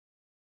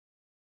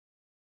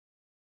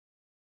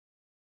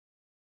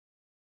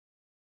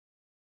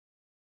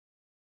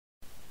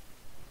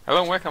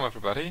Hello and welcome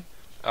everybody.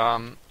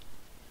 Um,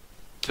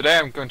 Today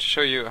I'm going to show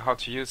you how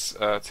to use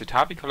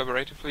Citavi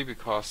collaboratively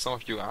because some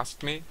of you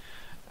asked me,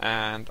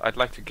 and I'd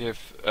like to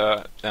give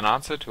an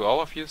answer to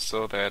all of you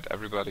so that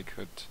everybody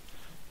could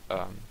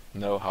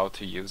know how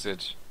to use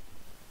it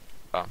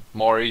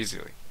more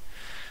easily.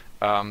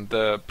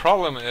 The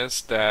problem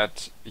is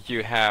that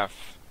you have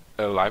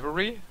a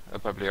library, a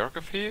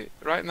bibliography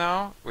right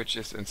now, which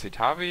is in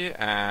Citavi,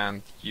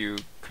 and your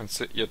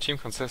team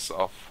consists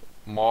of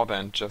more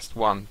than just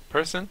one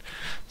person,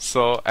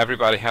 so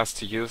everybody has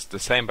to use the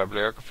same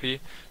bibliography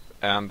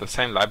and the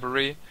same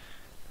library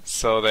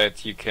so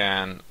that you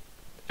can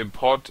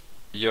import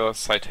your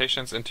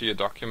citations into your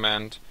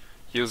document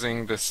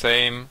using the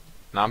same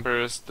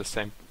numbers, the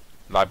same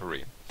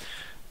library.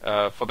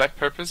 For that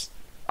purpose,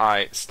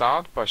 I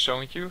start by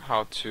showing you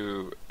how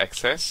to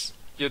access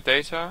your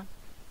data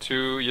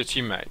to your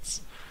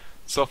teammates.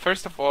 So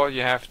first of all,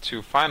 you have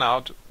to find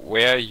out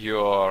where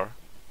your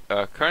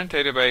current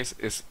database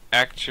is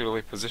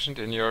actually positioned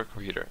in your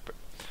computer.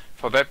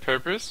 For that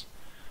purpose,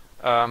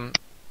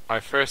 I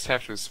first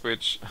have to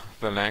switch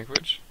the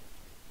language.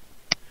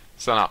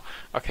 So now,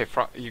 okay,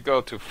 you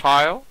go to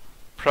File,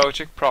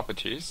 Project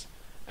Properties,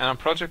 and on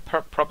Project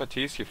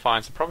Properties you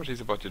find some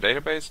properties about your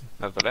database,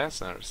 nevertheless,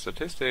 and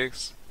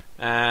statistics.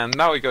 And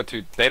now we go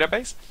to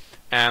Database,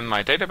 and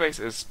my database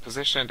is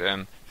positioned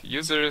in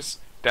Users,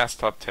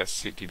 Desktop,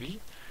 Test, Citavi.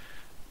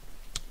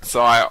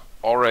 So I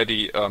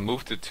already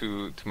moved it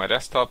to my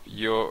desktop.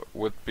 You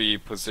would be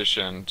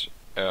positioned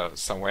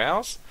somewhere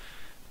else.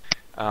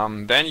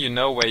 Then you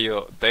know where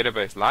your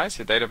database lies.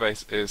 Your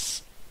database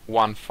is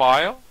one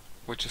file,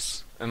 which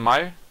is in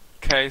my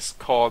case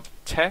called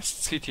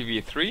Test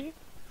Citavi 3,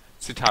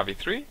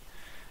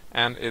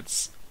 and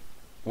it's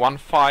one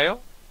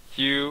file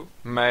you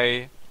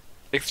may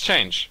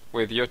exchange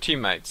with your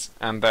teammates,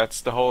 and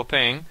that's the whole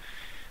thing.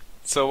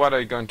 So what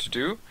are you going to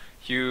do?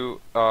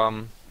 You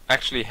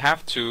actually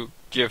have to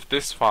give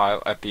this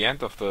file at the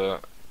end of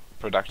the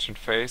production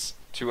phase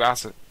to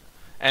us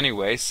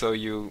anyway, so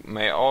you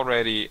may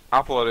already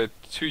upload it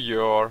to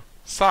your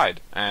site,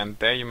 and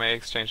there you may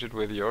exchange it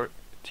with your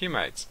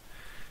teammates.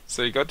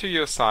 So you go to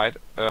your site.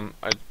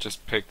 I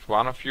just picked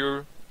one of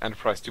your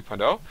Enterprise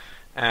 2.0,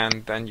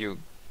 and then you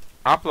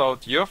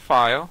upload your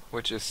file,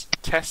 which is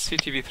Test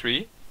Citavi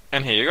 3,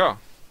 and here you go.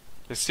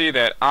 You see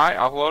that I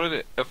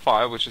uploaded a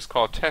file which is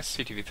called Test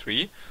Citavi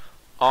 3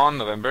 on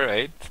November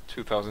 8th,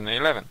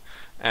 2011.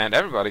 And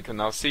everybody can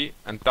now see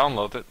and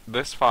download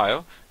this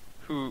file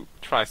who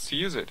tries to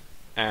use it.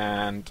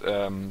 And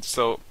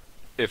so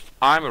if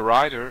I'm a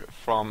writer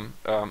from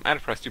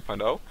Enterprise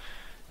 2.0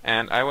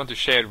 and I want to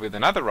share it with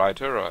another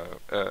writer or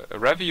a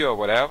reviewer or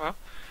whatever,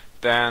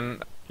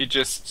 then he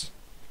just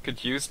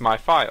could use my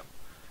file.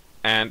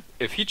 And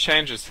if he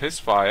changes his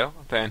file,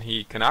 then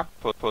he can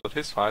upload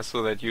his file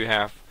so that you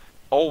have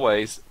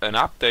always an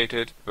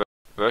updated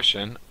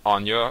version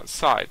on your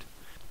site.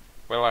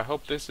 Well, I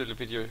hope this little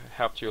video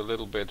helped you a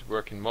little bit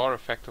working more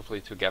effectively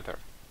together.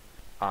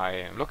 I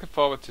am looking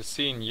forward to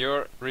seeing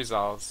your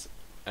results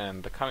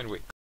in the coming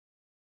week.